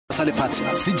sa lefatshe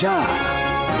se jang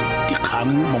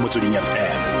Dikgang mo motsweding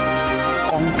FM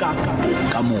konka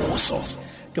bokamoso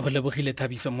ke go lebogile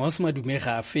Thabiso mo se madume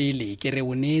ga fele ke re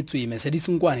o neetswe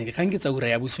mesedisi Nkoane dikgang ke tsa ura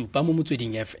ya bosupa mo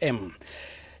motsweding FM.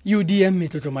 UDM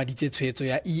metlotlomaditse tshwetso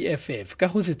ya EFF ka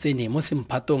go se tsene mo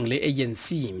semphatong le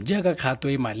ANC jaaka kgato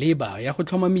e maleba ya go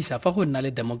tlhomamisa fa go nna le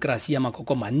demokrasi ya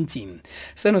makoko mantsi.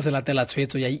 Seno se latela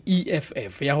tshwetso ya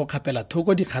EFF ya go kgapela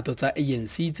thoko dikgato tsa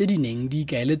ANC tse di neng di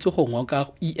ikaeletswe go ngoka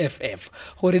EFF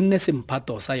gore nne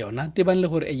semphato sa yona tebang le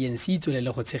gore ANC tswelele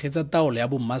go tshegetsa taolo ya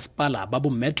bommasepala ba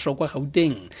Metro kwa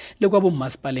Gauteng le kwa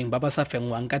bommasepaleng ba ba sa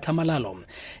fenngwang ka tlhamalalo.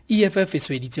 EFF e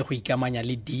sweditse go ikamanya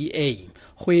le DA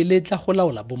go eletla go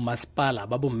laola bommasepala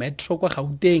ba Metro kwa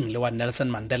Gauteng le wa Nelson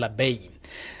Mandela Bay.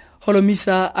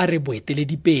 Holomisa a re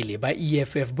boeteledipele ba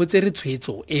EFF bo tsere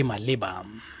tshwetso e maleba.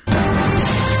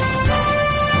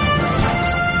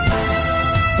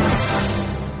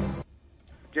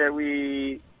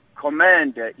 We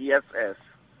commend the EFF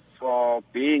for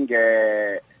being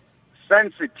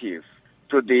sensitive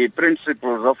to the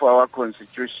principles of our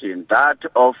constitution, that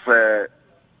of a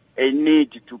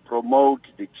need to promote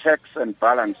the checks and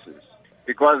balances,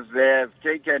 because they have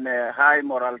taken a high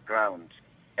moral ground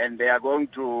and they are going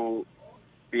to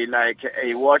be like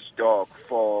a watchdog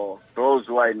for those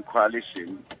who are in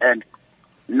coalition and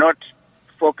not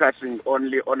focusing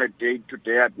only on a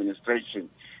day-to-day administration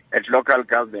at local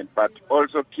government, but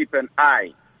also keep an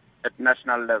eye at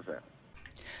national level.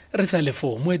 Re sa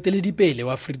lefo moeteledipele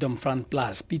wa Freedom Front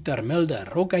Plus Peter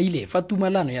Mulder o kaile fa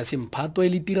tumalano ya semphato e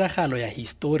le tiragalo ya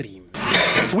history.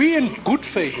 We in good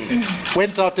faith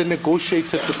went out and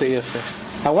negotiated with the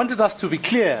EFF. I wanted us to be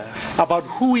clear about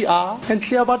who we are and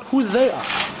clear about who they are.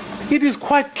 It is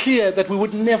quite clear that we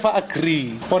would never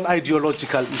agree on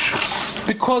ideological issues,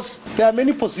 because there are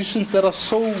many positions that are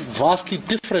so vastly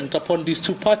different upon these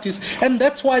two parties, and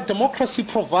that's why democracy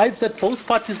provides that both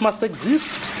parties must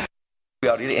exist. We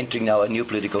are really entering now a new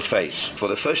political phase. For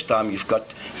the first time, you've got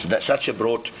such a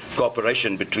broad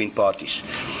cooperation between parties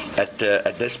at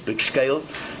this big scale,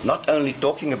 not only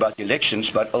talking about elections,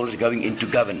 but also going into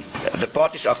govern. The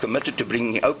parties are committed to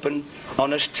bringing open,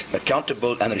 honest,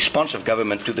 accountable and responsive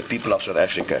government to the people of South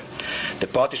Africa. The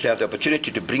parties have the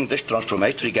opportunity to bring this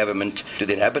transformatory government to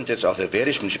the inhabitants of the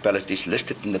various municipalities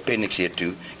listed in the appendix here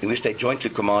too, in which they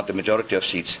jointly command the majority of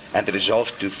seats and the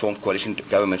resolve to form coalition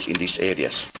governments in these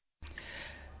areas.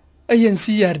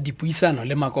 ANC ya di buisana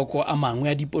le makoko a mangwe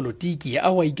a dipolotiki a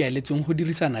wa ikaeletseng go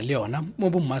dirisana le yona mo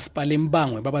bommasepaleng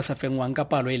bangwe ba ba sa fengwang ka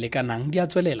palo e lekanang di a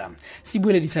tswelela. Se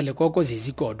bueledisa Lekoko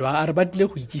Zizikodwa a re batlile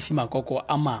go itsisi makoko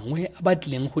a mangwe a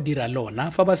batlileng go dira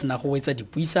lona fa ba sena go wetsa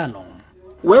dipuisano.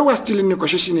 Where we're still in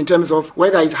negotiation in terms of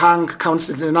whether it's hung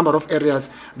councils in a number of areas,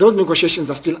 those negotiations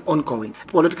are still ongoing.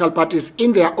 Political parties,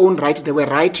 in their own right, they were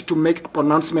right to make a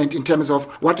pronouncement in terms of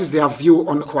what is their view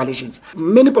on coalitions.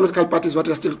 Many political parties, what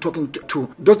we are still talking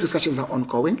to, those discussions are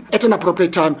ongoing. At an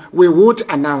appropriate time, we would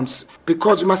announce,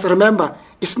 because you must remember,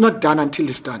 it's not done until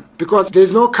it's done. Because there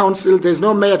is no council, there is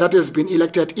no mayor that has been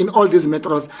elected in all these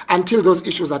metros. Until those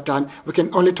issues are done, we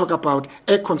can only talk about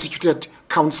a constituted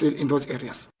council in those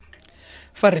areas.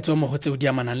 Fa re tswa mo go tseo di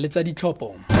amanang le tsa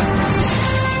ditlhopho.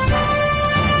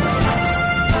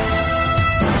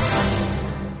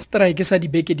 Strike sa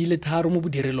dibeke di le tharo mo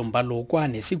bodirelong ba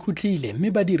Nkoane se khutlile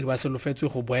mme badiri ba solofetswe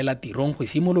go boela tirong go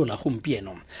simolola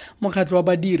gompieno. Mokgatlho wa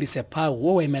badiri semphato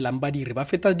o emelang badiri ba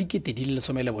feta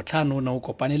 15,000 na o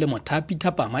kopane le mothapi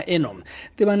thapama eno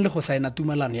tebang le go saena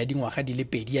tumalano ya dingwaga di le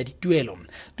 2 ya dituelo.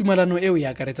 Tumalano eo ya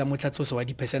akaretsa motlhatlhoso wa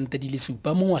dipersente di le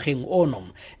 7 mo ngwageng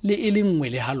ono le e le nngwe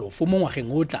le halofo mo ngwageng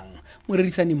o tlang.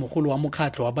 Morerisani mogolo wa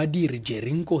mokgatlho wa badiri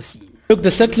Jerry Nkosi. Look,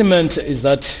 the settlement is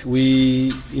that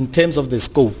we, in terms of the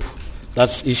scope,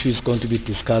 that issue is going to be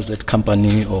discussed at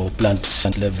company or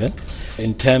plant level.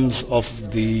 In terms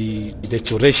of the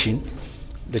duration,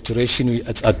 we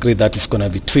agreed that it's going to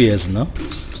be 2 years now.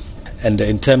 And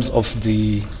in terms of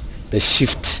the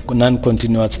shift,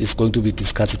 non-continuous is going to be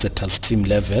discussed at a task team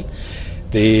level.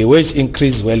 The wage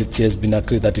increase, well, it has been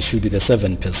agreed that it should be the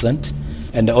 7%.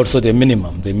 And also the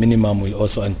minimum will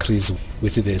also increase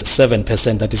with the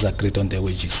 7% that is agreed on the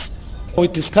wages. We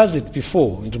discussed it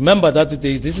before. Remember that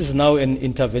this is now an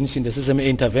intervention, the system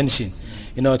intervention.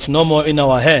 It's no more in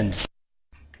our hands.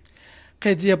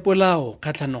 kgetsi ya polao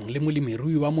kgatlhanong le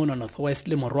molemirui wa mo Northwest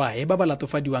le morwae ba ba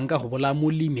latofadiwang ka go bola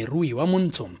molemirui wa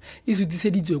montsho e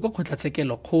sutiseditswe kwa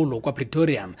kgotlatshekelo kgolo kwa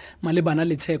Pretoria malebana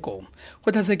le tsheko.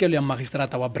 Kgotlatshekelo ya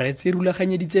magistrata wa Brits e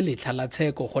rulaganyeditse letlha la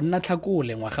tsheko go nna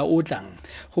Tlhakole ngwaga o tlang.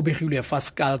 Go begilwe fa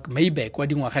Skalk Maybeck wa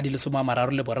dingwaga di le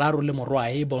 33 le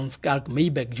morwae bon Skalk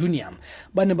Maybeck Jr.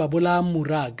 ba ne ba bola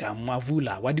Muraga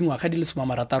Mavula wa dingwaga di le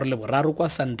 33 kwa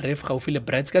Sandref gaufi le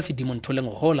Brits ka Sedimonthole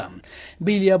ngogola.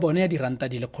 Beile ya bone ya diranta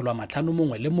di le 500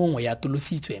 mongwe le mongwe ya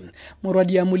tolositswe.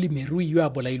 Morwadi ya molemirui yo a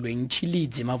bolailweng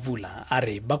Tshilidzi Mavula a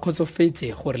re ba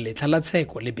kgotsofetse gore letlha la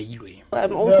tsheko le beilwe.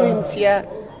 I'm also in fear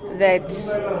that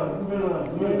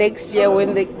next year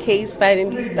when the case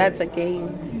finally starts again,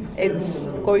 it's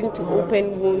going to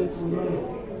open wounds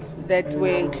that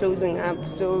we're closing up.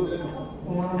 So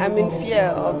I'm in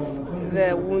fear of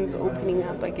the wounds opening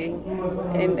up again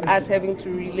and us having to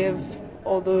relive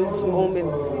all those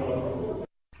moments.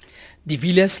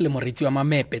 Diviles le moretsi wa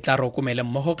mamepe tla rokomele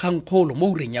mmogo kgangkgolo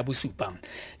mo ureng ya bosupa.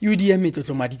 UDM e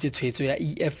tlotlomaditse tshwetso ya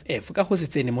EFF ka go se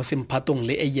tsene mo semphatong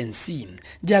le ANC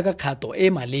jaaka kgato e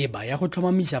maleba ya go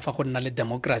tlhomamisa fa go nna le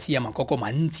demokrasi ya makoko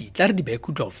mantsi tla re di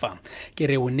bekutlofa. Ke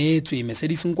re o neetswe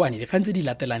Nkoane dikgang tse di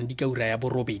latelang di ka ura ya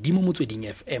borobedi mo Motsweding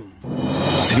FM.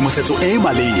 Tshedimosetso e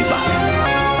maleba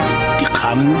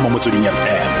dikgang mo Motsweding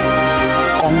FM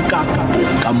konka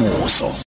bokamoso.